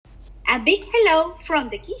A big hello from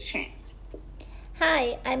the kitchen.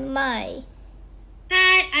 Hi, I'm Mai.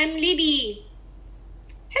 Hi, I'm Libby.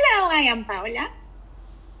 Hello, I am Paula.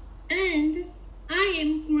 And I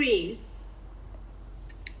am Grace.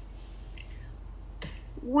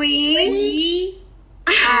 We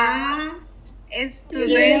are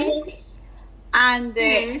students and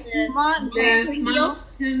the Mountain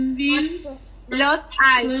Los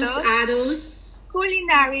Altos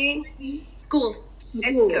Culinary School.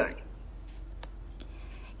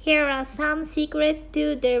 Here are some secrets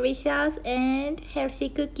to delicious and healthy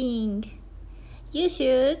cooking. You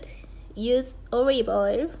should use olive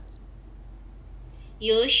oil.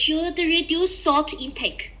 You should reduce salt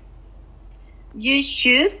intake. You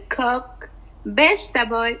should cook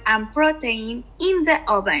vegetable and protein in the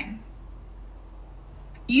oven.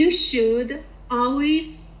 You should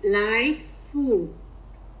always like food.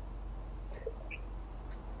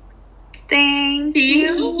 Thank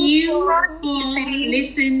you for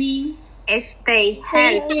listening. Stay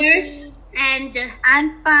healthy and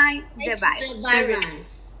and fight the the virus.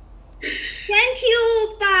 virus. Thank you.